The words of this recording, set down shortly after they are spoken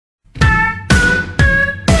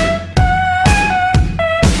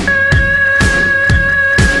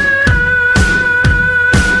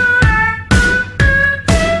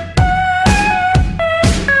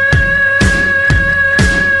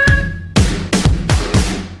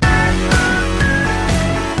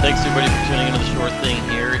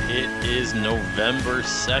November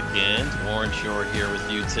 2nd. Warren Shore here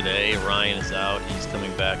with you today. Ryan is out. He's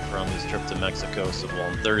coming back from his trip to Mexico, so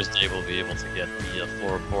on Thursday we'll be able to get the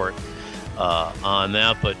full report on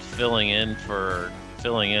that. But filling in or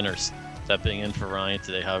stepping in for Ryan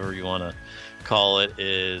today, however you want to call it,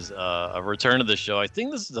 is a return to the show. I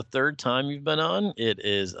think this is the third time you've been on. It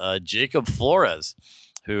is Jacob Flores,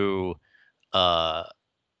 who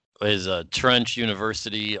is a Trench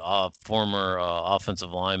University former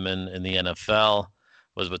offensive lineman in the NFL,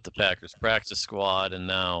 was with the Packers practice squad, and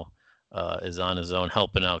now is on his own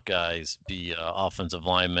helping out guys be offensive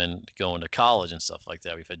linemen going to college and stuff like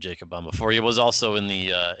that. We've had Jacob on before. He was also in the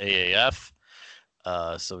AAF,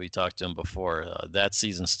 so we talked to him before that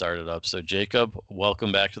season started up. So Jacob,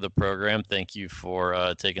 welcome back to the program. Thank you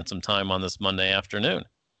for taking some time on this Monday afternoon.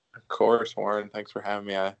 Of course, Warren. Thanks for having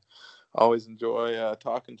me. I always enjoy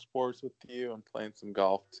talking sports with you and playing some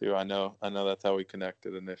golf too. I know that's how we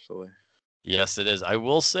connected initially. Yes, it is. I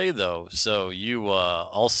will say though, so you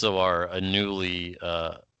also are a newly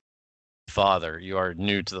father. You are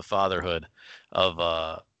new to the fatherhood of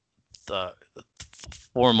the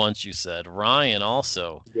 4 months. You said Ryan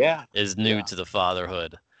also is new to the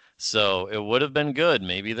fatherhood. So it would have been good.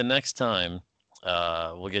 Maybe the next time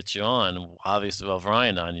we'll get you on. Obviously, we'll have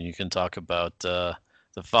Ryan on, and you can talk about the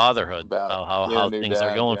fatherhood, how things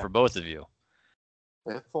are going for both of you.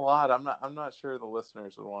 It's a lot. I'm not sure the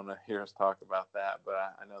listeners would want to hear us talk about that, but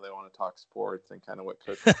I know they want to talk sports and kind of what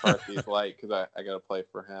Coach McCarthy's like, because I got to play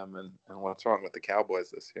for him and what's wrong with the Cowboys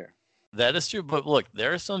this year. That is true, but look,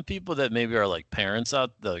 there are some people that maybe are like parents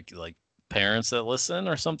like parents that listen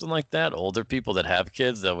or something like that, older people that have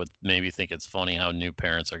kids that would maybe think it's funny how new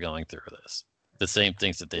parents are going through this. The same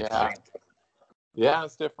things that they've faced. Yeah,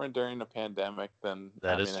 it's different during the pandemic than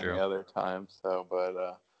any other time. So,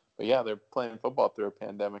 but yeah, they're playing football through a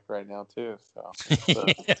pandemic right now too. So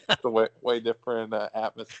it's a way different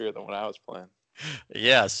atmosphere than when I was playing.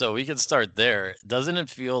 Yeah, so we can start there. Doesn't it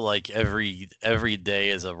feel like every day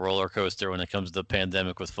is a roller coaster when it comes to the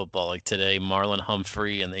pandemic with football? Like today, Marlon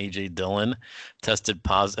Humphrey and A.J. Dillon tested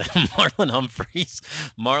positive. Marlon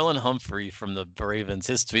Humphrey from the Ravens,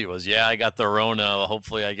 his tweet was, "Yeah, I got the Rona.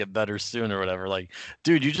 Hopefully I get better soon," or whatever. Like,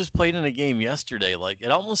 dude, you just played in a game yesterday. Like,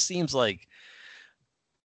 it almost seems like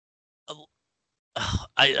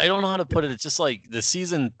I don't know how to put it. It's just like the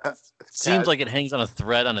season seems like it hangs on a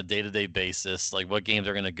thread on a day-to-day basis, like what games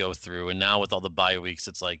are going to go through. And now with all the bye weeks,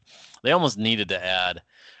 it's like they almost needed to add.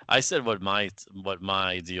 I said what my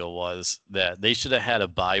deal was, that they should have had a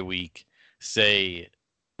bye week, say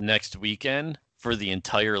next weekend for the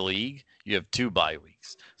entire league. You have 2 bye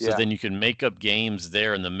weeks, so then you can make up games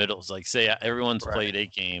there in the middle. It's like, say everyone's played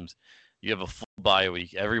 8 games. You have a full bye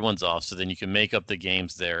week. Everyone's off, so then you can make up the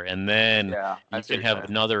games there, and then you can have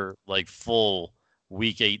another like full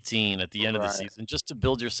week 18 at the end of the season, just to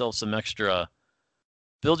build yourself some extra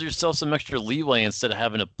leeway instead of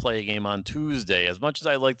having to play a game on Tuesday. As much as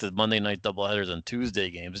I like the Monday night doubleheaders and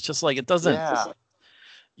Tuesday games, it's just like it doesn't.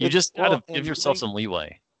 You just gotta give yourself some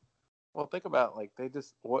leeway. Well, think about like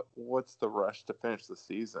what's the rush to finish the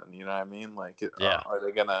season? You know what I mean? Like, are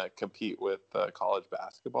they gonna compete with college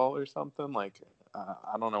basketball or something? Like,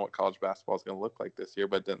 I don't know what college basketball is gonna look like this year,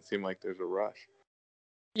 but it doesn't seem like there's a rush.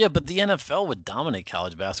 Yeah, but the NFL would dominate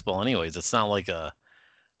college basketball anyways. It's not like are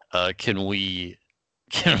they going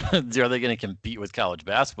to compete with college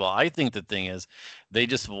basketball? I think the thing is they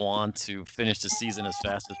just want to finish the season as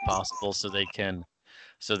fast as possible so they can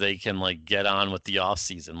like get on with the off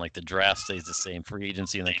season. Like the draft stays the same, free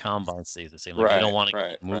agency and the combine stays the same. Like you don't want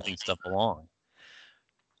to keep moving stuff along.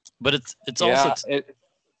 But it's also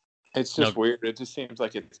it's just weird. It just seems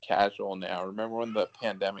like it's casual now. Remember when the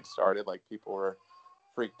pandemic started? Like people were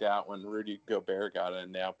freaked out when Rudy Gobert got it,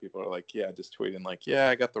 and now people are like, just tweeting like,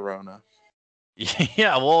 I got the Rona.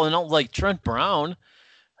 Yeah, well, like Trent Brown,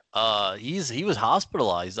 he was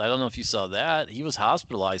hospitalized. I don't know if you saw that. He was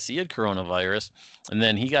hospitalized. He had coronavirus, and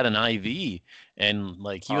then he got an IV, and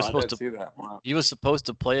like he was supposed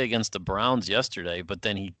to play against the Browns yesterday, but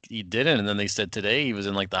then he didn't, and then they said today he was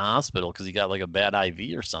in like the hospital because he got like a bad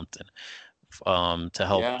IV or something, to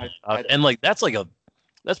help. And like that's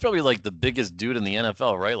probably like the biggest dude in the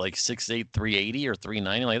NFL, right? Like 6'8", 380 or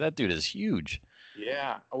 390. Like that dude is huge.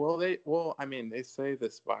 Yeah. Well, I mean, they say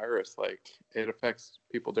this virus, like, it affects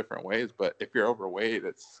people different ways, but if you're overweight,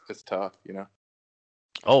 it's tough, you know?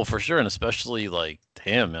 Oh, for sure. And especially like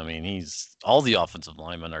him. I mean, all the offensive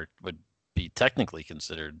linemen would be technically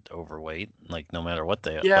considered overweight, like no matter what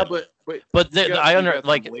they are. Yeah, but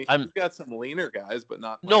you've got some leaner guys, but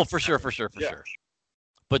not. No, for sure.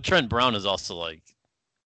 But Trent Brown is also like,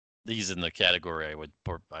 he's in the category I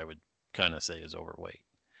would kind of say is overweight.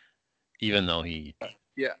 even though he.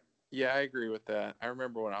 Yeah, I agree with that. I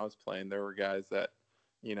remember when I was playing, there were guys that,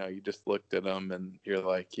 you just looked at them and you're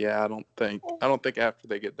like, yeah, I don't think after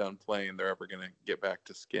they get done playing, they're ever going to get back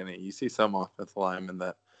to skinny. You see some offensive linemen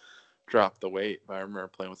that drop the weight, but I remember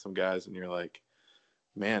playing with some guys and you're like,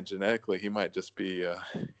 man, genetically, he might just be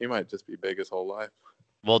big his whole life.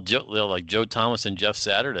 Well, like Joe Thomas and Jeff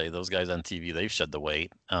Saturday, those guys on TV, they've shed the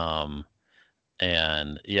weight.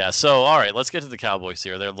 And yeah, so all right, let's get to the Cowboys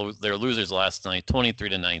here. They're losers last night,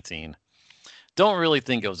 23-19. Don't really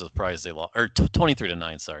think it was a surprise they lost, or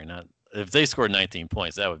 23-9. Sorry, not if they scored 19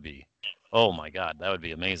 points, that would be, oh my God, that would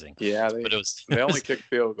be amazing. Yeah, but it was they only kicked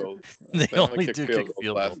field goals. They only kicked field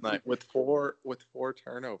goals last night with four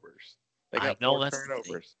turnovers. They got four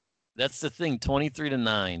turnovers. That's the thing,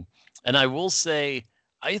 23-9. And I will say,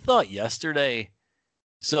 I thought yesterday.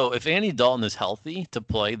 So if Andy Dalton is healthy to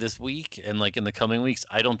play this week and like in the coming weeks,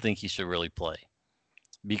 I don't think he should really play,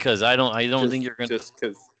 because I don't think you're going to just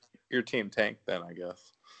because your team tanked. Then I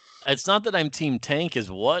guess it's not that I'm team tank.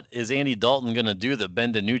 Is what is Andy Dalton going to do that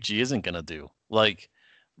Ben DiNucci isn't going to do? Like,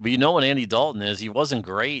 but you know what Andy Dalton is? He wasn't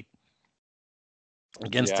great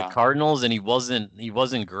against the Cardinals, and he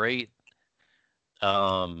wasn't great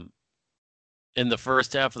in the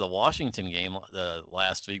first half of the Washington game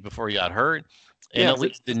last week before he got hurt. And at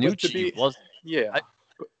least DiNucci was. Yeah.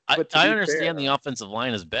 I understand the offensive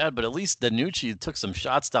line is bad, but at least DiNucci took some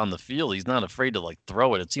shots down the field. He's not afraid to like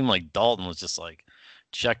throw it. It seemed like Dalton was just like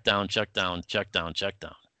check down, check down, check down, check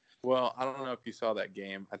down. Well, I don't know if you saw that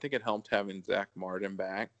game. I think it helped having Zach Martin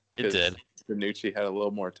back. It did. DiNucci had a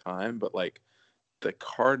little more time, but like the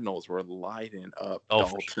Cardinals were lighting up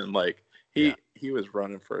Dalton. Sure. Like he was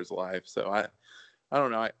running for his life. So I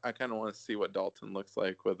don't know. I kind of want to see what Dalton looks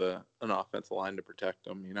like with an offensive line to protect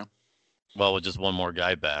him, Well, with just one more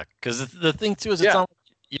guy back. Because the thing, too, is you're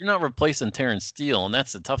not replacing Terrence Steele, and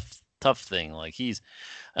that's the tough thing. Like,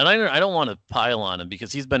 and I don't want to pile on him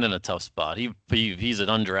because he's been in a tough spot. He's an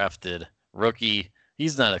undrafted rookie.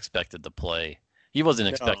 He's not expected to play. He wasn't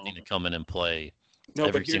expecting to come in and play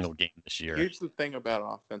every single game this year. Here's the thing about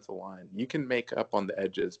offensive line. You can make up on the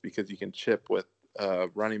edges because you can chip with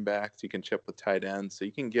running backs, you can chip with tight ends, so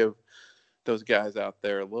you can give those guys out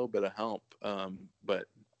there a little bit of help. But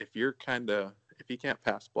if you can't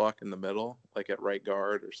pass block in the middle, like at right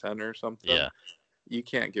guard or center or something, you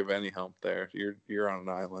can't give any help there. You're on an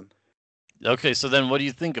island. Okay, so then what do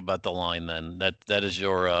you think about the line then? That is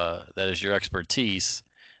your expertise.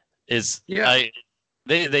 They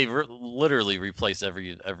literally replace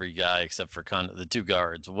every guy except for the two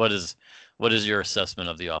guards. What is your assessment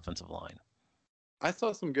of the offensive line? I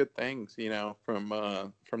saw some good things,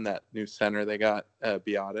 from that new center they got,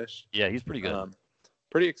 Biotish. Yeah, he's pretty good.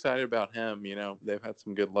 Pretty excited about him. They've had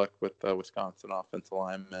some good luck with Wisconsin offensive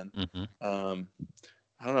linemen. Mm-hmm.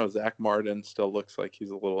 I don't know. Zach Martin still looks like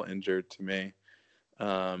he's a little injured to me.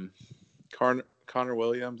 Connor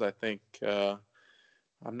Williams, I think I'm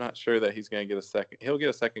not sure that he's going to get a second. He'll get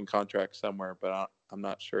a second contract somewhere, but I'm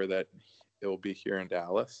not sure that it will be here in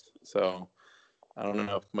Dallas. So I don't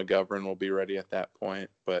know if McGovern will be ready at that point,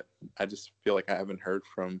 but I just feel like I haven't heard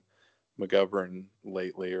from McGovern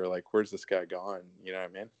lately, or like, where's this guy gone? You know what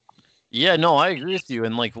I mean? Yeah, no, I agree with you.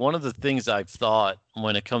 And like one of the things I've thought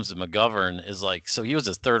when it comes to McGovern is like, so he was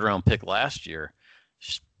a 3rd-round pick last year.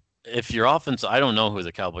 If your offense, I don't know who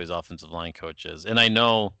the Cowboys offensive line coach is. And I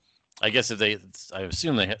guess I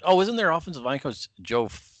assume they had, isn't their offensive line coach Joe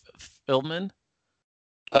Philbin?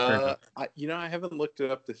 I haven't looked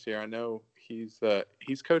it up this year. I know he's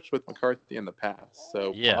coached with McCarthy in the past,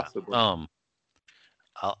 so yeah. Possibly.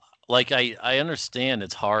 I understand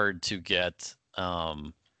it's hard to get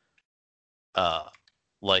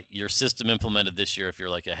like your system implemented this year if you're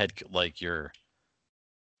like you're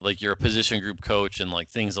a position group coach and like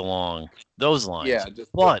things along those lines. Yeah,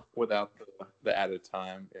 just without the added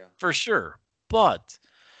time. Yeah, for sure. But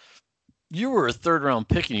you were a 3rd-round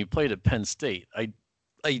pick and you played at Penn State.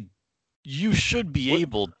 You should be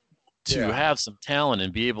able to have some talent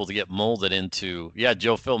and be able to get molded into. Yeah,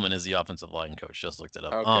 Joe Philbin is the offensive line coach. Just looked it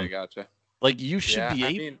up. Okay, gotcha. Like you should be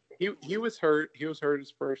able. I mean, he was hurt. He was hurt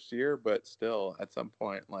his first year, but still, at some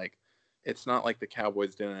point, like, it's not like the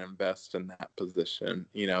Cowboys didn't invest in that position.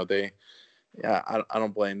 I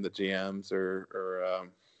don't blame the GMs or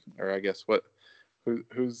I guess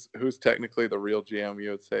who's technically the real GM.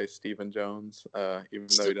 You would say Stephen Jones, even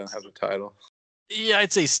though he doesn't have the title. Yeah,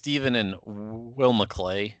 I'd say Stephen and Will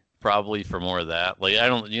McClay probably for more of that. Like,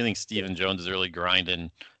 do you think Stephen Jones is really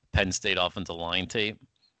grinding Penn State offensive line tape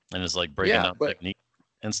and is like breaking up technique?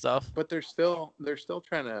 and stuff. But they're still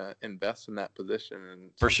trying to invest in that position,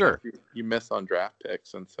 and for sure you miss on draft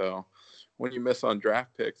picks, and so when you miss on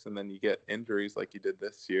draft picks and then you get injuries like you did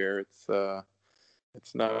this year,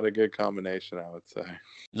 it's not a good combination, I would say.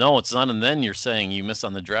 No, it's not. And then you're saying you miss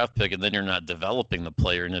on the draft pick, and then you're not developing the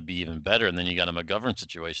player, and it'd be even better. And then you got a McGovern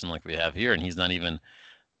situation like we have here, and he's not even.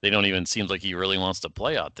 They don't even seem like he really wants to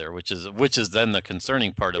play out there, which is then the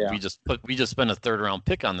concerning part of we just spent a third-round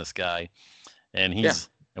pick on this guy, and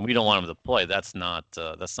and we don't want him to play. That's not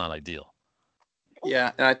ideal.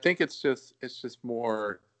 Yeah, and I think it's just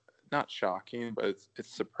more not shocking, but it's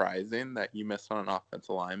surprising that you miss on an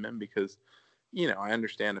offensive lineman because, I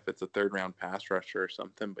understand if it's a third-round pass rusher or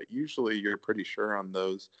something, but usually you're pretty sure on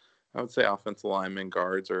those. I would say offensive linemen,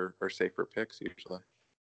 guards are safer picks usually.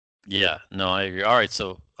 Yeah, no, I agree. All right,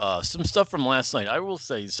 so some stuff from last night. I will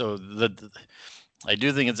say, so I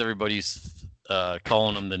do think it's everybody's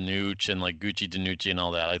calling him the Nooch and like Gucci DiNucci and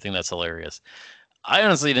all that. I think that's hilarious. I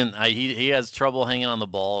honestly didn't. He has trouble hanging on the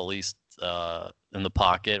ball, at least in the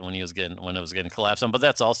pocket when it was getting collapsed on. But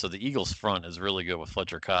that's also the Eagles' front is really good with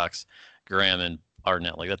Fletcher Cox, Graham, and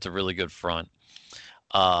Arnett. Like that's a really good front.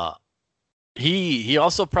 He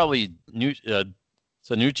also probably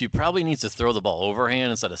So Nucci probably needs to throw the ball overhand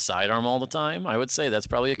instead of sidearm all the time. I would say that's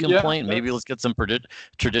probably a complaint. Maybe let's get some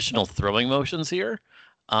traditional throwing motions here.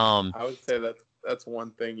 I would say that's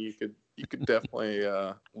one thing you could definitely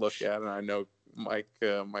look at, and I know Mike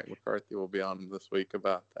McCarthy will be on this week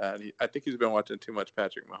about that. I think he's been watching too much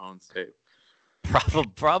Patrick Mahomes tape.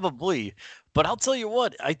 Probably, but I'll tell you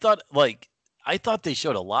what, I thought they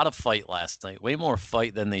showed a lot of fight last night. Way more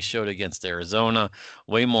fight than they showed against Arizona.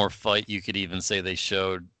 Way more fight you could even say they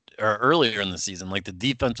showed earlier in the season. Like the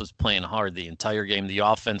defense was playing hard the entire game. The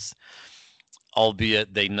offense,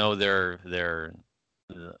 albeit they know their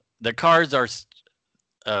cards are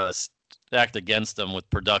stacked against them with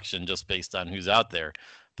production just based on who's out there.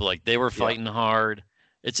 But like they were fighting hard.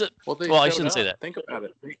 I shouldn't say that. Think about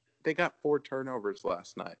it. They got 4 turnovers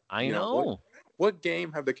last night. I know. What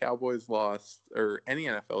game have the Cowboys lost, or any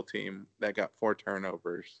NFL team that got 4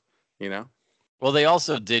 turnovers? Well, they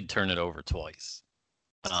also did turn it over twice.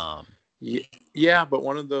 Yeah, but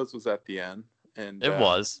one of those was at the end, and it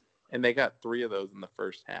was. And they got 3 of those in the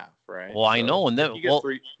first half, right? Well, I know, and then you get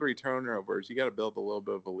three turnovers, you got to build a little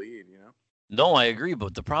bit of a lead, No, I agree,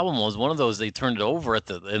 but the problem was one of those they turned it over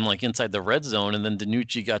inside the red zone, and then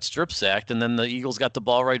DiNucci got strip sacked, and then the Eagles got the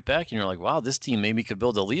ball right back, and you're like, wow, this team maybe could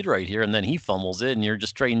build a lead right here, and then he fumbles it, and you're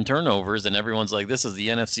just trading turnovers, and everyone's like, this is the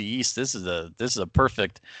NFC East, this is a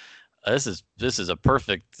perfect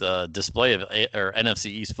display of NFC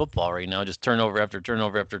East football right now, just turnover after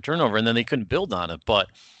turnover after turnover, and then they couldn't build on it, but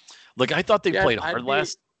look, I thought they played hard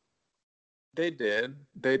last. They did.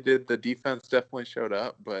 The defense definitely showed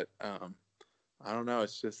up, but I don't know.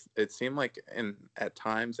 It seemed like at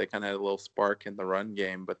times they kind of had a little spark in the run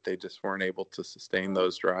game, but they just weren't able to sustain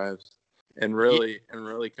those drives and really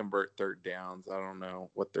convert third downs. I don't know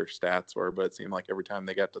what their stats were, but it seemed like every time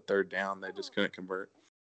they got to third down, they just couldn't convert.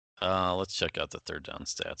 Let's check out the third down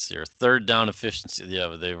stats here. Third down efficiency.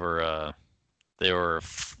 Yeah, they were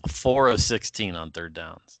 4 of 16 on third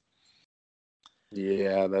downs.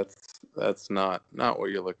 Yeah, that's not what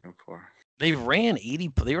you're looking for. They ran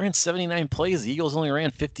 79 plays. The Eagles only ran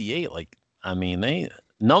 58. Like, I mean, they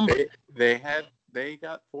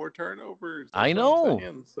got 4 turnovers. I know.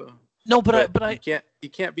 No, but you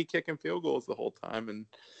can't be kicking field goals the whole time, and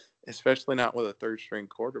especially not with a third string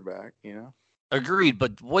quarterback, Agreed,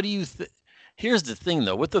 but what do you think? Here's the thing,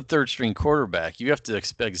 though. With the third string quarterback, you have to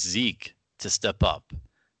expect Zeke to step up.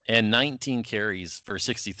 And 19 carries for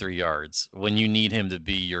 63 yards when you need him to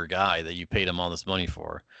be your guy that you paid him all this money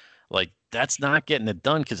for. Like, that's not getting it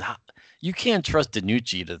done because you can't trust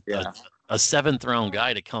DiNucci a 7th-round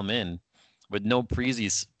guy to come in with no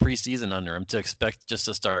preseason under him to expect just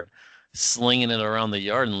to start slinging it around the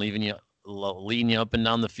yard and leading you up and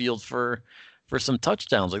down the field for some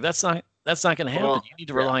touchdowns. Like, that's not going to happen. Well, you need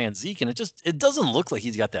to rely on Zeke, and it doesn't look like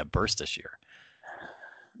he's got that burst this year.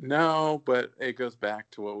 No, but it goes back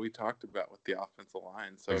to what we talked about with the offensive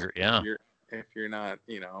line. So if you're not,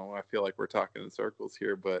 I feel like we're talking in circles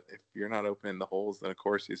here, but if you're not opening the holes, then of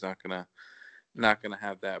course he's not gonna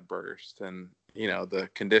have that burst. And the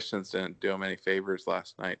conditions didn't do him any favors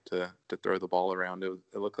last night to throw the ball around. It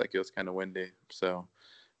looked like it was kind of windy. So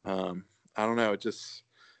I don't know. It's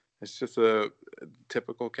just a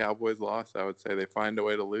typical Cowboys loss. I would say they find a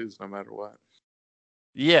way to lose no matter what.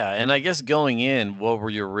 Yeah, and I guess going in, what were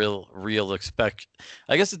your real expect?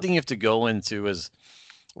 I guess the thing you have to go into is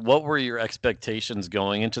what were your expectations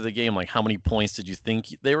going into the game? Like, how many points did you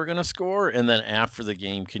think they were going to score? And then after the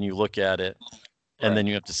game, can you look at it And then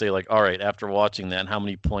you have to say, like, all right, after watching that, how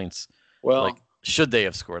many points, Well, like, should they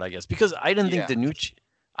have scored, I guess? Because I didn't think yeah. DiNucci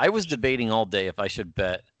 – I was debating all day if I should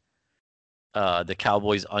bet the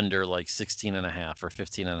Cowboys under, like, 16.5 or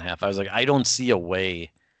 15.5. I was like, I don't see a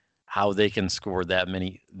way how they can score that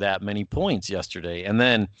many points yesterday. And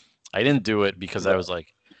then I didn't do it because I was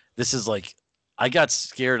like, this is like – I got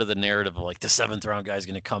scared of the narrative of, like, the seventh-round guy's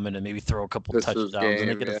going to come in and maybe throw a couple touchdowns and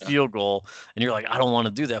they get a field goal. And you're like, I don't want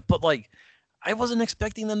to do that. But, like, I wasn't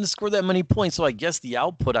expecting them to score that many points, so I guess the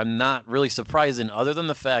output I'm not really surprised in, other than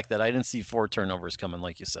the fact that I didn't see 4 turnovers coming,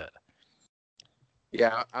 like you said.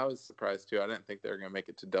 Yeah, I was surprised too. I didn't think they were going to make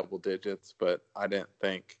it to double digits, but I didn't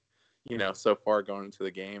think, so far going into the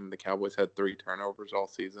game, the Cowboys had 3 turnovers all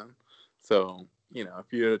season. So,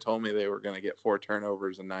 if you had told me they were going to get 4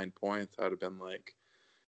 turnovers and 9 points, I'd have been like,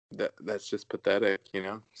 that's just pathetic,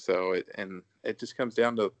 So it just comes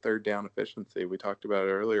down to third down efficiency. We talked about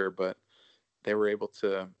it earlier, but they were able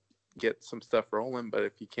to get some stuff rolling. But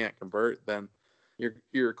if you can't convert, then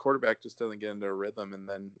your quarterback just doesn't get into a rhythm, and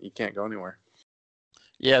then you can't go anywhere.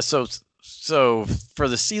 Yeah, so for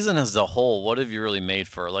the season as a whole, what have you really made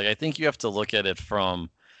for? Like, I think you have to look at it from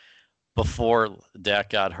before Dak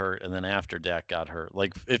got hurt and then after Dak got hurt.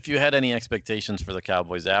 Like, if you had any expectations for the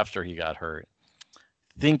Cowboys after he got hurt,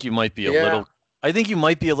 I think you might be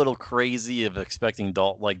a little crazy of expecting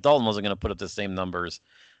Dalton. Like, Dalton wasn't going to put up the same numbers,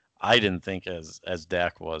 I didn't think, as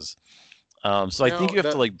Dak was. So I think you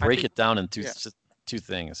have to break it down in two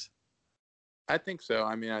things. I think so.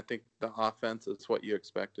 I mean, I think the offense is what you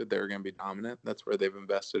expected. They were going to be dominant. That's where they've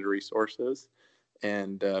invested resources.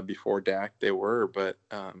 And before Dak, they were. But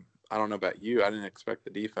I don't know about you. I didn't expect the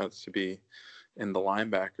defense to be, in the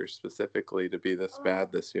linebackers specifically, to be this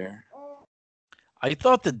bad this year. I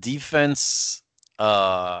thought the defense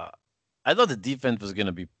was going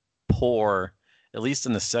to be poor, at least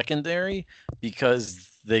in the secondary, because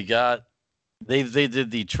they did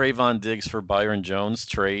the Trayvon Diggs for Byron Jones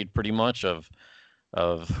trade, pretty much, of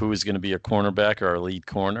who is going to be a cornerback or a lead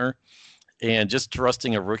corner, and just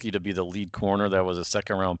trusting a rookie to be the lead corner that was a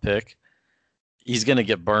second-round pick. He's going to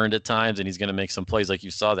get burned at times, and he's going to make some plays. Like you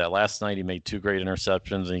saw that last night, he made 2 great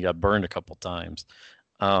interceptions, and he got burned a couple times.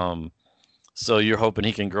 So you're hoping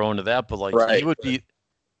he can grow into that, but it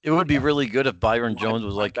would be really good if Byron Jones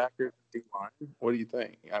was like. What do you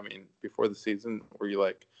think? I mean, before the season, were you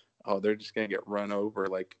like, oh, they're just going to get run over?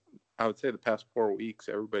 Like, I would say the past 4 weeks,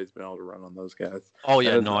 everybody's been able to run on those guys. Oh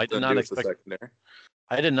yeah, no, I did not expect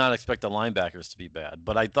the linebackers to be bad,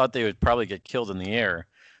 but I thought they would probably get killed in the air.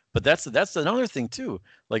 But that's another thing too.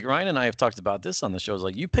 Like, Ryan and I have talked about this on the shows.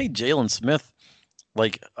 Like, you paid Jalen Smith,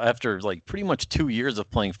 like, after like pretty much 2 years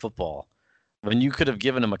of playing football, when you could have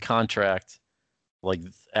given him a contract like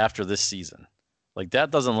after this season. Like,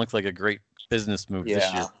 that doesn't look like a great business move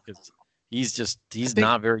this year, because he's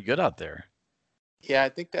not very good out there. Yeah, I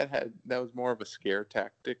think that was more of a scare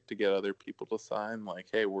tactic to get other people to sign. Like,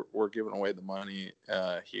 hey, we're giving away the money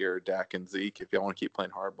here, Dak and Zeke. If y'all want to keep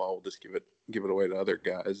playing hardball, we'll just give it away to other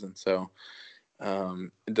guys. And so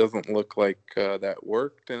it doesn't look like that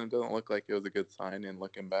worked, and it doesn't look like it was a good sign in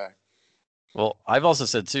looking back. Well, I've also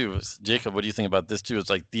said too, Jacob, what do you think about this too? It's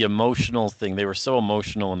like the emotional thing. They were so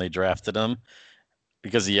emotional when they drafted him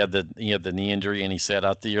because he had the knee injury and he sat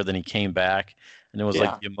out the year. Then he came back, and it was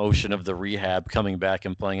like the emotion of the rehab, coming back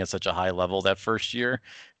and playing at such a high level that first year.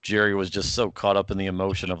 Jerry was just so caught up in the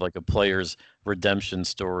emotion of like a player's redemption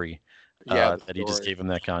story that he just gave him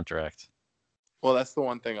that contract. Well, that's the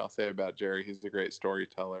one thing I'll say about Jerry. He's a great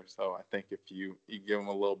storyteller. So I think if you give him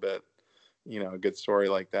a little bit, a good story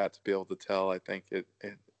like that to be able to tell, I think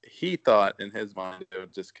he thought in his mind it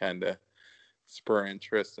would just kind of spur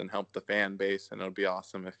interest and help the fan base, and it would be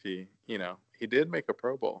awesome if he did make a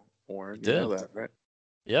Pro Bowl. Warren, you know that, right?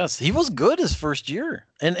 Yes, he was good his first year,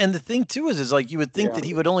 and the thing too is like you would think that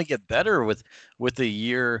he would only get better with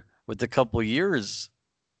a couple years,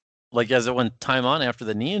 like as it went time on after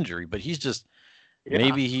the knee injury. But he's just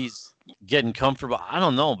maybe he's getting comfortable. I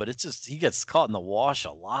don't know, but it's just he gets caught in the wash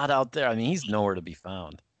a lot out there. I mean, he's nowhere to be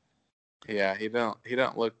found. Yeah, he don't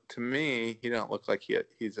look, to me, he don't look like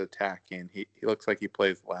he's attacking. He looks like he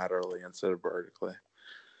plays laterally instead of vertically.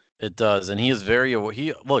 It does, and he is very.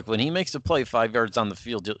 Look, when he makes a play 5 yards down the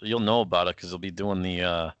field, you'll know about it because he'll be doing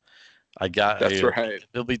the. That's right.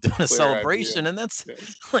 He'll be doing a celebration, and that's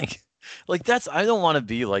like that's. I don't want to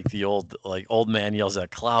be like the old man yells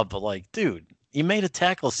at cloud, but like, dude, you made a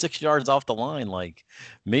tackle 6 yards off the line, like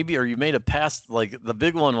maybe, or you made a pass. Like the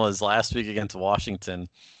big one was last week against Washington.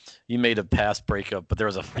 He made a pass breakup, but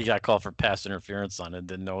he got called for pass interference on it.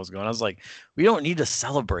 Didn't know what was going on. I was like, we don't need to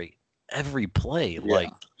celebrate every play,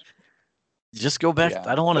 like. Just go back. Yeah.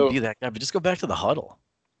 I don't want to So be that guy, but just go back to the huddle.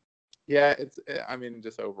 yeah, I mean,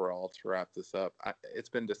 just overall to wrap this up, it's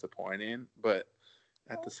been disappointing, but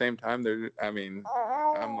at the same time, I'm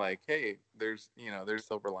like, hey, there's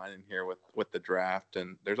silver lining here with the draft,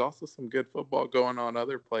 and there's also some good football going on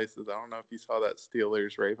other places. I don't know if you saw that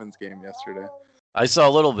Steelers Ravens game yesterday. I saw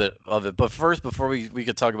a little bit of it, but first, before we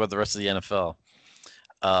could talk about the rest of the NFL,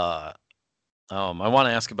 uh, I want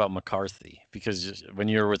to ask about McCarthy because when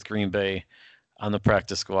you were with Green Bay on the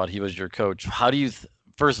practice squad, he was your coach. How do you?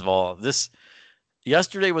 First of all,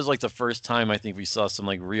 yesterday was like the first time I think we saw some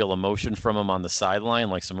like real emotion from him on the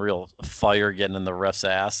sideline, like some real fire getting in the ref's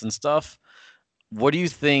ass and stuff. What do you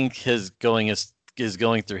think is going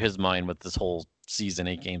through his mind with this whole season,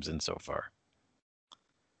 8 games in so far?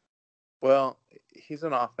 Well, he's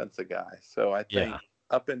an offensive guy, so I think Yeah.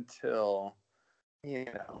 up until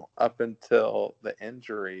the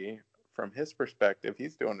injury, from his perspective,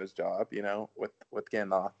 he's doing his job, with getting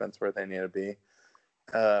the offense where they need to be.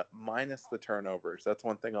 Minus the turnovers. That's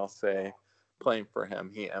one thing I'll say. Playing for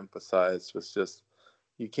him, he emphasized was just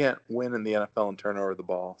you can't win in the NFL and turn over the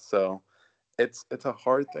ball. So it's a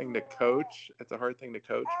hard thing to coach. It's a hard thing to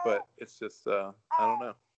coach, but it's just I don't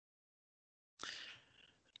know.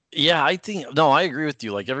 Yeah, I agree with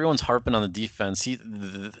you. Like everyone's harping on the defense.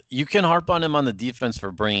 You can harp on him on the defense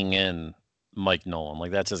for bringing in Mike Nolan.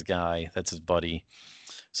 Like that's his guy, that's his buddy.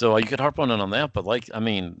 So you could harp on it on that, but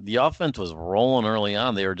the offense was rolling early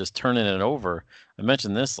on. They were just turning it over. I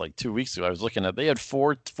mentioned this like 2 weeks ago. I was looking at they had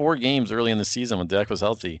four games early in the season when Dak was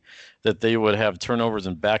healthy that they would have turnovers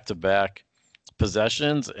in back-to-back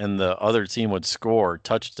possessions, and the other team would score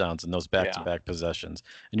touchdowns in those back-to-back possessions.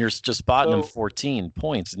 And you're just spotting them 14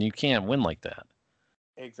 points, and you can't win like that.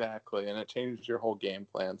 Exactly, and it changed your whole game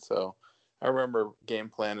plan. So I remember game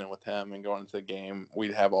planning with him and going into the game.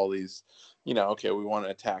 We'd have all these, okay, we want to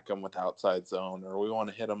attack them with outside zone, or we want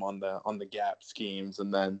to hit them on the gap schemes,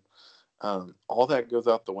 and then all that goes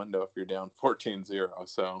out the window if you're down 14-0.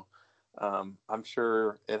 So I'm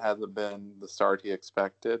sure it hasn't been the start he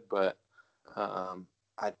expected, but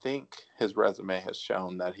I think his resume has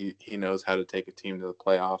shown that he knows how to take a team to the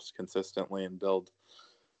playoffs consistently and build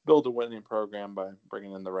a winning program by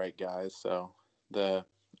bringing in the right guys. So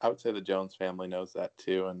I would say the Jones family knows that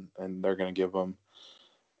too, and they're going to give them,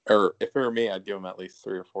 or if it were me, I'd give them at least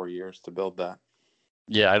 3 or 4 years to build that.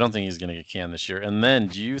 Yeah, I don't think he's going to get canned this year. And then,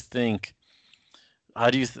 do you think? How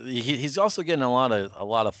do you? He's also getting a lot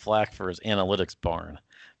of flack for his analytics barn.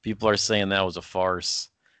 People are saying that was a farce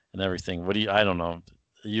and everything. I don't know.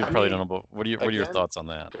 You probably don't know, but what are your thoughts on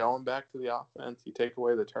that? Going back to the offense, you take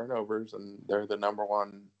away the turnovers, and they're the number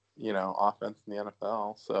one, offense in the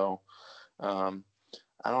NFL. So,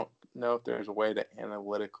 I don't know if there's a way to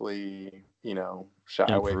analytically, shy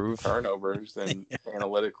away from turnovers and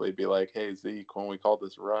analytically be like, hey, Zeke, when we call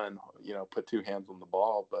this run, put 2 hands on the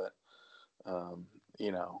ball. But,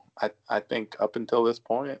 I think up until this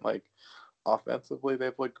point, like offensively,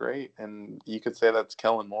 they've looked great. And you could say that's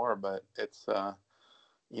Kellen Moore, but it's,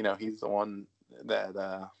 he's the one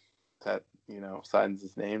that signs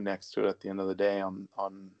his name next to it at the end of the day on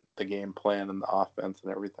the game plan and the offense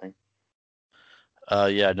and everything.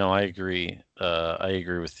 Yeah, no, I agree. I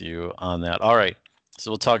agree with you on that. All right, so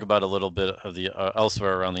we'll talk about a little bit of the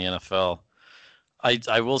elsewhere around the NFL.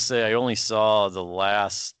 I will say I only saw the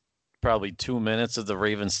last probably 2 minutes of the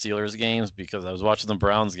Ravens Steelers games because I was watching the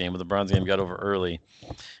Browns game, but the Browns game got over early,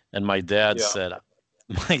 and my dad said.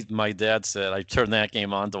 My dad said I turned that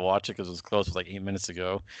game on to watch it because it was close. It was like 8 minutes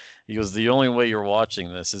ago. He goes, the only way you're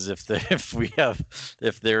watching this is if the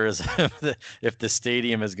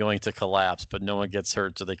stadium is going to collapse, but no one gets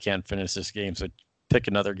hurt, so they can't finish this game. So pick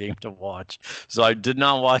another game to watch. So I did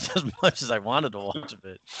not watch as much as I wanted to watch of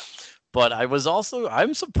it. But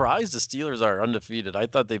I'm surprised the Steelers are undefeated. I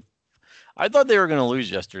thought they were going to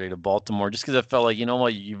lose yesterday to Baltimore just because I felt like, you know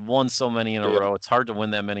what, you've won so many in a row. It's hard to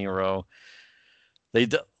win that many in a row.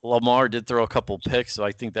 Lamar did throw a couple picks, so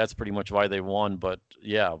I think that's pretty much why they won. But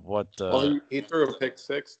yeah, well, he threw a pick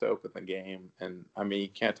 6 to open the game, and I mean you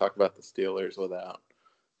can't talk about the Steelers without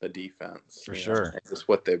the defense for sure. Just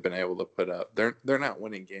what they've been able to put up. They're not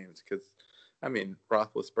winning games because, I mean,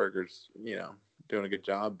 Roethlisberger's doing a good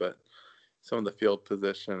job, but some of the field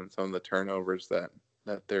position and some of the turnovers that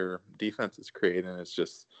their defense is creating is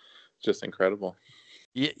just incredible.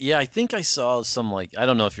 Yeah, I think I saw some I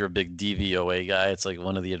don't know if you're a big DVOA guy. It's like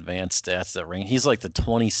one of the advanced stats that rank. He's like the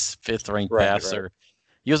 25th ranked passer. Right.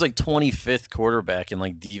 He was like 25th quarterback in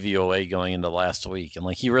DVOA going into last week,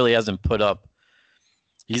 and he really hasn't put up.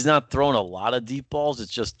 He's not throwing a lot of deep balls.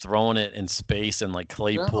 It's just throwing it in space, and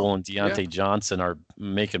Claypool and Deontay Johnson are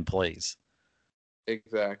making plays.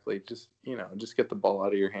 exactly. Just get the ball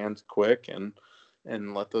out of your hands quick and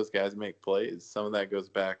let those guys make plays. Some of that goes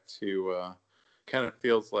back to kind of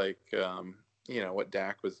feels like what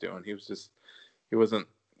Dak was doing. He wasn't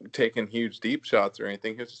taking huge deep shots or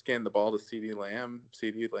anything. He was just getting the ball to CeeDee Lamb.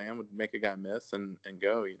 CeeDee Lamb would make a guy miss and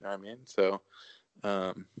go. You know what I mean? So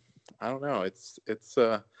I don't know. It's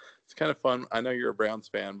kind of fun. I know you're a Browns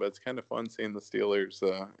fan, but it's kind of fun seeing the Steelers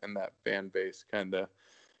and that fan base kind of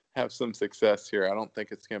have some success here. I don't think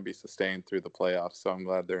it's going to be sustained through the playoffs, so I'm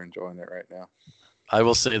glad they're enjoying it right now. I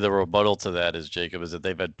will say the rebuttal to that is, Jacob, is that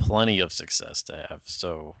they've had plenty of success to have,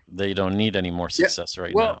 so they don't need any more success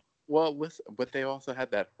right now. Well, listen, but they also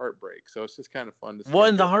had that heartbreak, so it's just kind of fun to see. What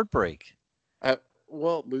in the heartbreak?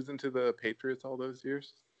 Losing to the Patriots all those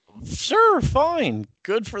years. Sure, fine,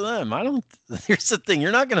 good for them. I don't. Here's the thing: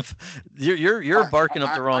 you're not gonna. You're barking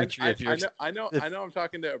up the wrong tree. If you're, I know. I'm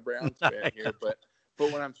talking to a Browns fan here, but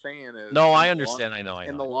what I'm saying is, no, I understand. I know.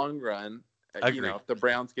 In the long run, Agreed. If the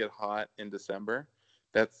Browns get hot in December,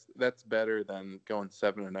 that's better than going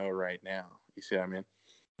 7-0 right now. You see what I mean?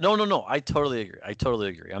 No. I totally agree.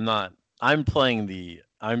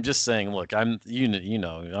 I'm just saying, look, I don't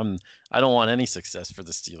want any success for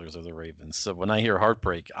the Steelers or the Ravens. So when I hear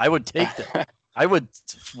heartbreak, I would take that.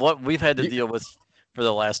 What we've had to deal with for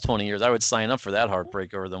the last 20 years, I would sign up for that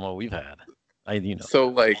heartbreak over than what we've had. So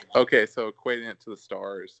so equating it to the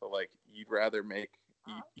Stars, so like you'd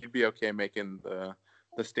be okay making the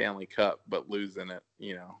Stanley Cup, but losing it,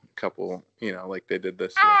 a couple, like they did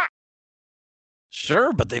this year.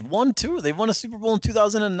 Sure, but they've won too. They won a Super Bowl in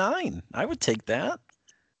 2009. I would take that.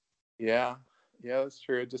 Yeah, that's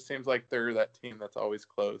true. It just seems like they're that team that's always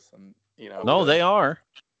close, and No, they are.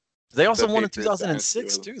 They also won in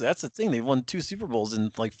 2006 too. That's the thing. They won 2 Super Bowls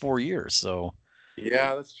in like 4 years. So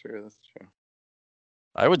yeah, that's true.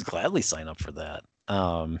 I would gladly sign up for that.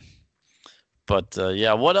 But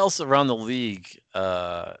what else around the league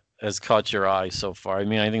has caught your eye so far? I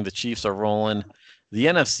mean, I think the Chiefs are rolling. The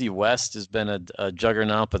NFC West has been a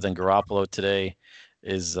juggernaut, but then Garoppolo today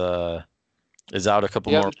is out a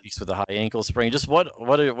couple more weeks with a high ankle sprain. Just what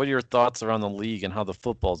are your thoughts around the league and how the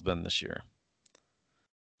football's been this year?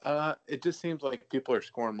 It just seems like people are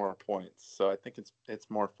scoring more points, so I think it's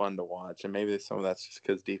more fun to watch, and maybe some of that's just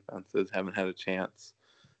because defenses haven't had a chance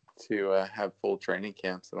to have full training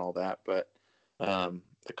camps and all that. But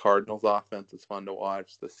the Cardinals offense is fun to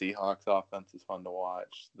watch. The Seahawks offense is fun to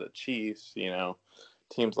watch. The Chiefs,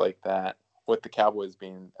 teams like that, with the Cowboys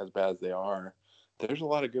being as bad as they are, there's a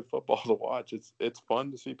lot of good football to watch. It's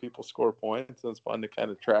fun to see people score points, and it's fun to kind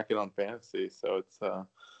of track it on fantasy. So it's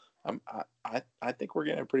I think we're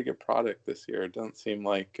getting a pretty good product this year. It doesn't seem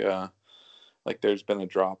like there's been a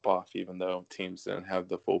drop off, even though teams didn't have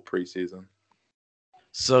the full preseason.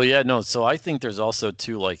 So so I think there's also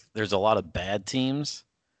too, there's a lot of bad teams,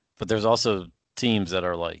 but there's also teams that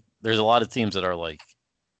are there's a lot of teams that are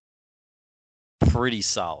pretty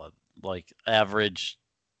solid, like average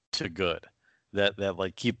to good,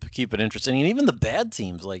 that keep it interesting. And even the bad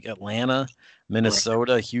teams like Atlanta,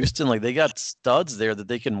 Minnesota, Houston, they got studs there that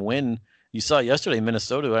they can win. You saw yesterday,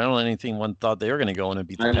 Minnesota. I don't know anything one thought they were going to go in and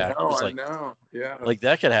beat the Packers. I know, yeah.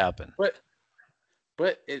 That could happen.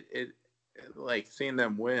 But it seeing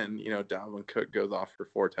them win, Dalvin Cook goes off for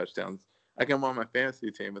 4 touchdowns. I come on my fantasy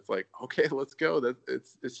team. It's like, okay, let's go.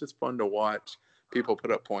 It's just fun to watch people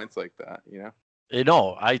put up points like that,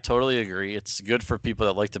 I totally agree. It's good for people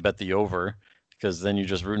that like to bet the over, because then you're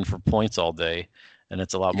just rooting for points all day, and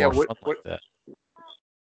it's a lot more fun like that.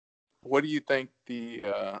 What do you think the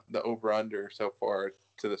over under so far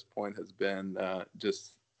to this point has been?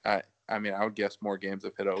 I would guess more games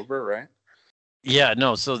have hit over, right? Yeah,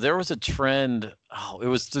 no. So there was a trend. It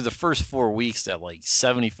was through the first 4 weeks that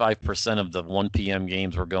 75% of the 1 p.m.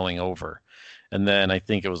 games were going over. And then I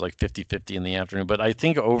think it was 50-50 in the afternoon. But I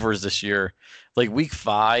think overs this year, week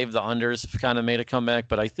 5, the unders kind of made a comeback.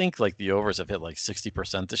 But I think the overs have hit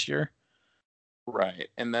 60% this year. Right.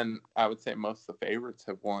 And then I would say most of the favorites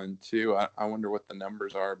have won too. I wonder what the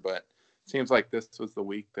numbers are, but it seems like this was the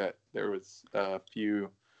week that there was a few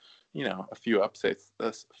upsets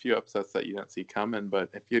that you didn't see coming. But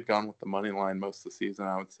if you had gone with the money line most of the season,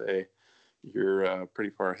 I would say you're pretty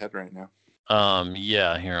far ahead right now.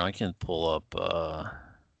 Yeah, here I can pull up.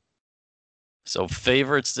 So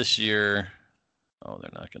favorites this year. Oh, they're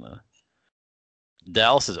not gonna.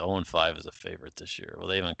 Dallas is 0-5 as a favorite this year. Well,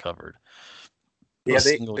 they haven't covered. Yeah,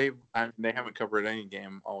 they haven't covered any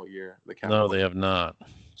game all year. The Cowboys. No, they have not.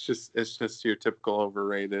 It's just your typical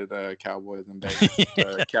overrated Cowboys and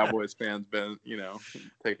Vegas. Cowboys fans been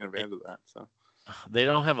taking advantage of that. So they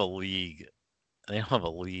don't have a league. They don't have a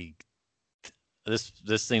league.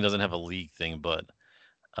 This thing doesn't have a league thing, but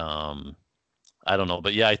I don't know,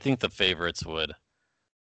 but yeah, I think the favorites would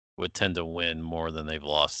tend to win more than they've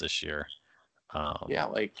lost this year. Yeah,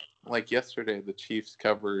 like yesterday, the Chiefs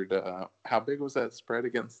covered. How big was that spread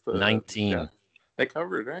against the 19. Jets? They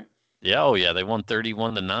covered, right? Yeah, oh yeah, they won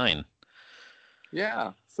 31-9.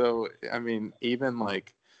 Yeah. So I mean, even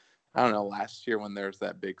like I don't know, last year when there was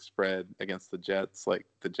that big spread against the Jets, like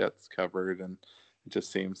the Jets covered, and it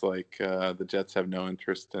just seems like the Jets have no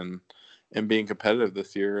interest in being competitive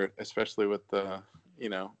this year, especially with the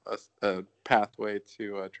a pathway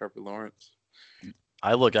to Trevor Lawrence.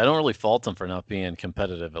 I don't really fault them for not being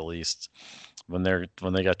competitive, at least when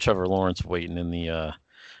they got Trevor Lawrence waiting in the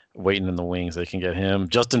wings. They can get him.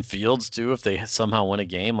 Justin Fields too, if they somehow win a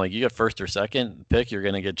game. Like, you get first or second pick, you're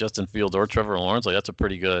gonna get Justin Fields or Trevor Lawrence. Like, that's a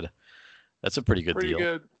pretty good Pretty deal.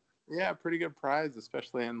 good. Yeah, pretty good prize,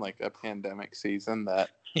 especially in like a pandemic season that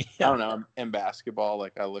I Yeah. don't know, in basketball,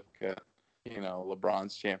 like I look at,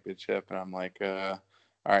 LeBron's championship and I'm like, all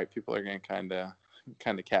right, people are gonna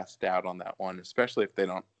kinda cast doubt on that one, especially if they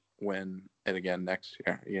don't win it again next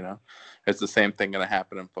year. It's the same thing gonna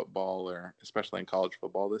happen in football, or especially in college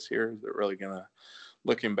football this year? Is it really gonna,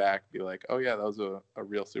 looking back, be like, oh yeah, that was a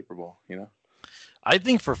real Super Bowl? I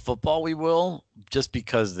think for football we will, just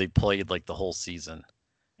because they played like the whole season,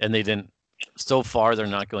 and they didn't. So far, they're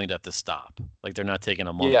not going to have to stop. Like, they're not taking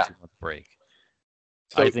a month, Yeah. 2 month break.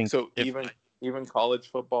 I So think so if even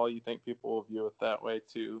college football, you think people will view it that way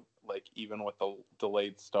too? Like even with the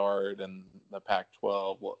delayed start and the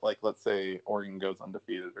Pac-12, like let's say Oregon goes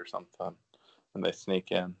undefeated or something, and they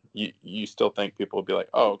sneak in, you still think people will be like,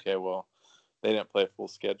 oh, okay, well, they didn't play a full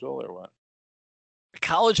schedule or what?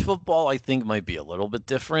 college football, I think, might be a little bit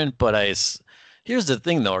different. But here's the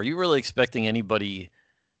thing, though: are you really expecting anybody?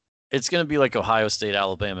 It's going to be like Ohio State,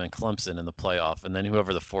 Alabama, and Clemson in the playoff, and then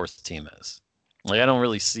whoever the fourth team is. Like, I don't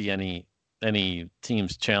really see any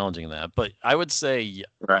teams challenging that. But Right. I would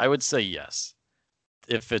say yes.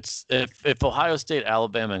 If Ohio State,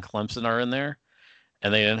 Alabama, and Clemson are in there,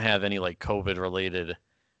 and they didn't have any like COVID related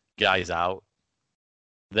guys out,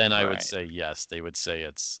 then I would Right. say yes. They would say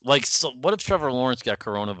it's like, so what if Trevor Lawrence got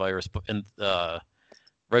coronavirus and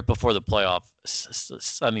right before the playoff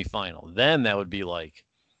semifinal? Then that would be like,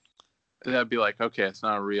 That'd be like, okay, it's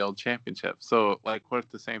not a real championship. So, like, what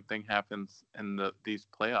if the same thing happens in these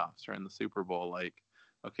playoffs or in the Super Bowl? Like,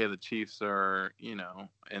 okay, the Chiefs are,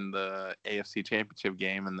 in the AFC Championship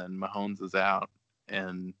game, and then Mahomes is out,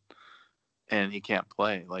 and he can't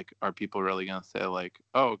play. Like, are people really gonna say like,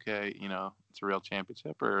 oh, okay, it's a real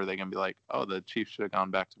championship, or are they gonna be like, oh, the Chiefs should have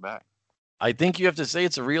gone back to back? I think you have to say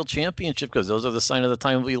it's a real championship, because those are the sign of the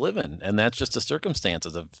time we live in, and that's just the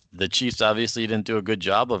circumstances of the Chiefs. Obviously didn't do a good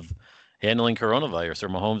job of handling coronavirus, or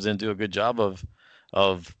Mahomes didn't do a good job of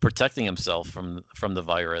protecting himself from the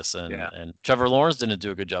virus, and Trevor Lawrence didn't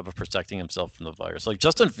do a good job of protecting himself from the virus. Like,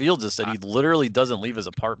 Justin Fields has said he literally doesn't leave his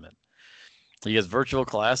apartment. He has virtual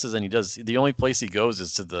classes, and the only place he goes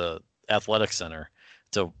is to the athletic center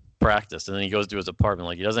to practice, and then he goes to his apartment.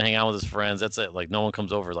 Like, he doesn't hang out with his friends. That's it. Like, no one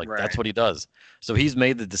comes over. Like, that's Right. what he does. So he's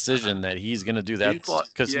made the decision that he's going to do that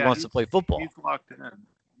because he wants to play football. He's locked in.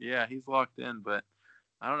 Yeah, he's locked in, but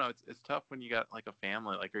I don't know. It's tough when you got like a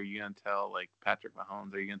family. Like, are you gonna tell like Patrick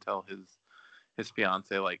Mahomes? Are you gonna tell his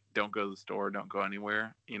fiance like, don't go to the store, don't go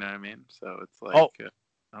anywhere? You know what I mean? So it's like,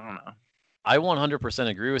 I don't know. I 100%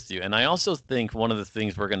 agree with you, and I also think one of the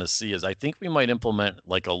things we're going to see is, I think we might implement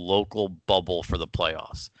like a local bubble for the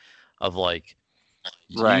playoffs, of like,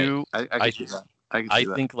 Right. you. I can see that. I can see I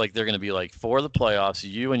that. think like they're going to be like, for the playoffs,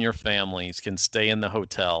 you and your families can stay in the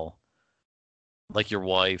hotel, like your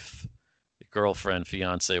wife, girlfriend,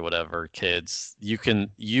 fiance, whatever, kids.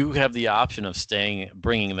 You have the option of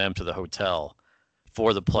bringing them to the hotel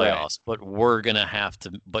for the playoffs, but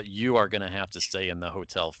you are gonna have to stay in the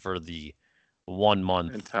hotel for the 1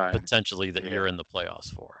 month potentially that you're in the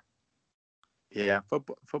playoffs for. Yeah,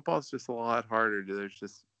 football is just a lot harder. There's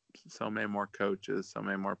just so many more coaches, so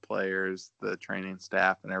many more players, the training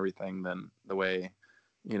staff and everything than the way,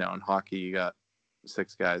 in hockey you got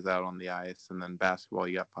 6 guys out on the ice, and then basketball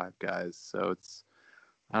you got 5 guys. So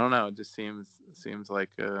I don't know, it just seems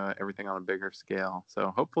like everything on a bigger scale.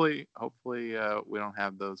 So hopefully we don't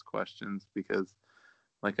have those questions, because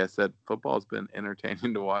like I said, football's been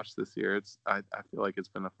entertaining to watch this year. I feel like it's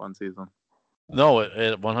been a fun season. No,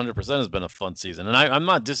 it 100% has been a fun season, and I'm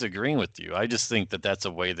not disagreeing with you. I just think that that's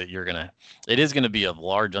a way that it is gonna be a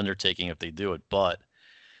large undertaking if they do it, but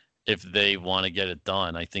if they want to get it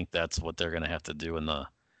done, I think that's what they're gonna have to do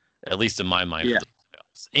at least in my mind, for the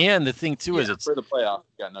playoffs. And the thing too is, it's for the playoffs,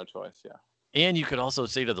 you got no choice. Yeah. And you could also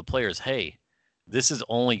say to the players, hey, this is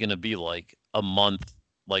only gonna be like a month,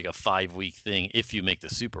 like a 5-week thing if you make the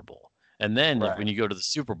Super Bowl. And then when you go to the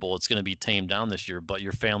Super Bowl, it's going to be tamed down this year, but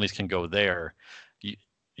your families can go there.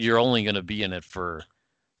 You're only going to be in it for,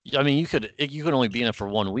 I mean, you could only be in it for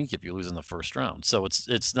 1 week if you lose in the first round. So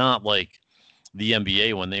it's not like the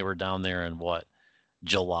NBA when they were down there in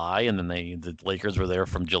July, and then the Lakers were there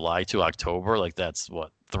from July to October. Like that's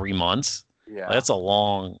 3 months. Yeah,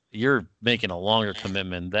 you're making a longer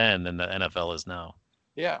commitment then than the NFL is now.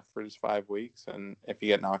 Yeah, for just 5 weeks, and if you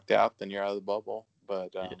get knocked out, then you're out of the bubble.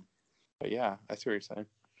 But yeah, I see what you're saying.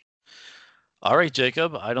 All right,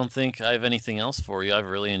 Jacob. I don't think I have anything else for you. I've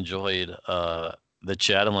really enjoyed the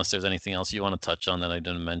chat. Unless there's anything else you want to touch on that I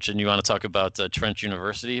didn't mention. You want to talk about Trent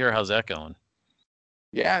University here? How's that going?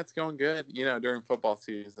 Yeah, it's going good. During football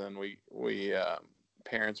season, we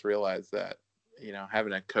parents realize that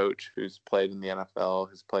having a coach who's played in the NFL,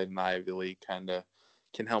 who's played in the Ivy League, kind of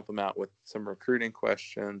can help them out with some recruiting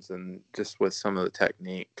questions and just with some of the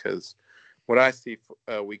technique. Because what I see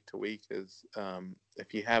week to week is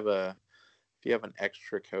if you have an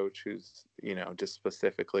extra coach who's just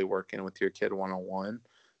specifically working with your kid one-on-one,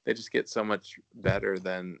 they just get so much better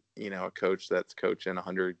than a coach that's coaching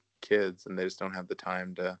 100 kids, and they just don't have the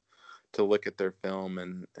time to look at their film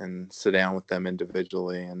and sit down with them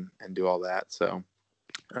individually and do all that. So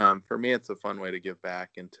for me, it's a fun way to give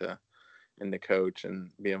back into coach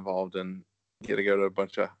and be involved and get to go to a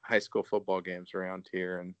bunch of high school football games around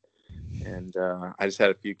here. And I just had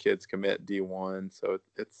a few kids commit D1. So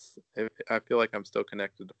I feel like I'm still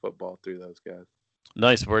connected to football through those guys.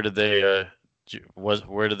 Nice. Where did they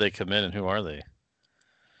commit, and who are they?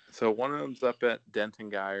 So one of them's up at Denton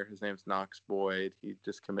Geyer. His name's Knox Boyd. He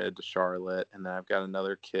just committed to Charlotte. And then I've got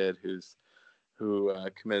another kid who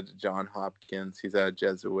committed to John Hopkins. He's at a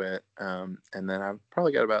Jesuit. And then I've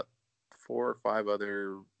probably got about 4 or 5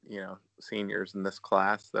 other, seniors in this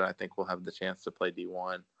class that I think will have the chance to play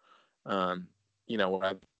D1. What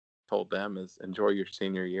I've told them is enjoy your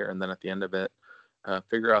senior year, and then at the end of it,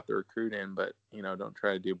 figure out the recruiting, but don't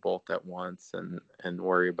try to do both at once and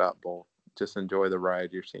worry about both. Just enjoy the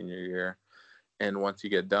ride your senior year, and once you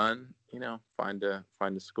get done, find a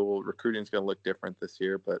school. Recruiting is going to look different this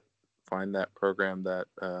year, but find that program that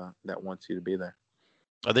wants you to be there.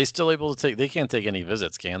 Are they still able to take? They can't take any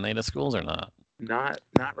visits, can they, to schools or not? Not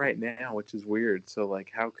right now, which is weird. So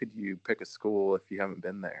how could you pick a school if you haven't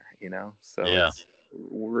been there? So yeah,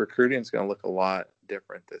 recruiting is going to look a lot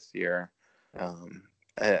different this year.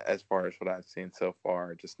 As far as what I've seen so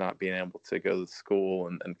far, just not being able to go to school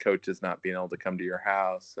and coaches not being able to come to your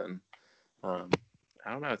house, and I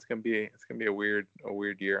don't know. It's gonna be a weird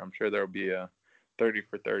year. I'm sure there'll be a 30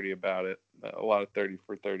 for 30 about it. A lot of 30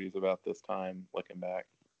 for 30s about this time. Looking back,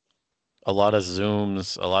 a lot of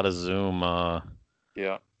Zooms, a lot of Zoom.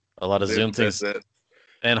 Yeah, a lot of Zoom things.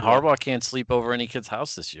 And Harbaugh can't sleep over any kid's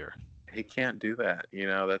house this year. He can't do that.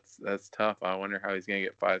 That's tough. I wonder how he's going to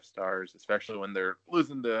get 5 stars, especially when they're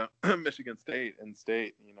losing to Michigan State in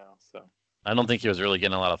state, so. I don't think he was really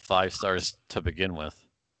getting a lot of 5 stars to begin with.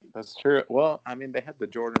 That's true. Well, I mean, they had the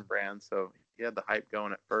Jordan brand, so he had the hype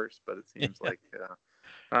going at first, but it seems like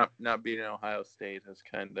not beating Ohio State has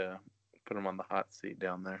kind of put him on the hot seat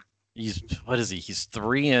down there. He's 1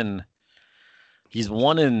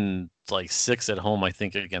 in 6 at home, I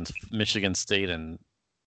think, against Michigan State and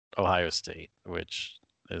Ohio State, which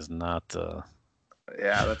is not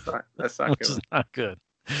that's not which good. Is not good.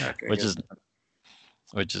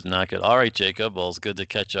 Which is not good. All right, Jacob. Well, it's good to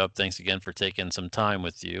catch up. Thanks again for taking some time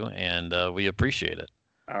with you, and we appreciate it.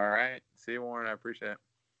 All right. See you, Warren. I appreciate it.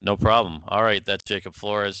 No problem. All right, that's Jacob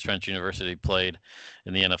Flores. Trent University played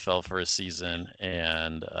in the NFL for a season,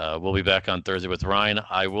 and we'll be back on Thursday with Ryan.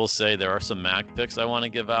 I will say there are some MAC picks I want to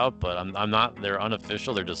give out, but I'm not. They're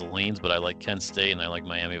unofficial. They're just leans, but I like Kent State and I like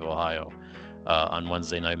Miami of Ohio on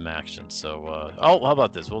Wednesday night action. So, how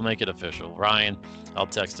about this? We'll make it official. Ryan, I'll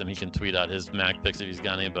text him. He can tweet out his MAC picks if he's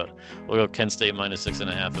got any, but we'll go Kent State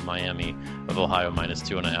 -6.5 and Miami of Ohio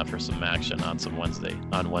 -2.5 for some action on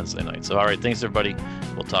Wednesday night. So, all right, thanks everybody.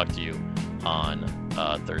 We'll talk to you on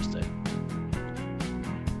Thursday.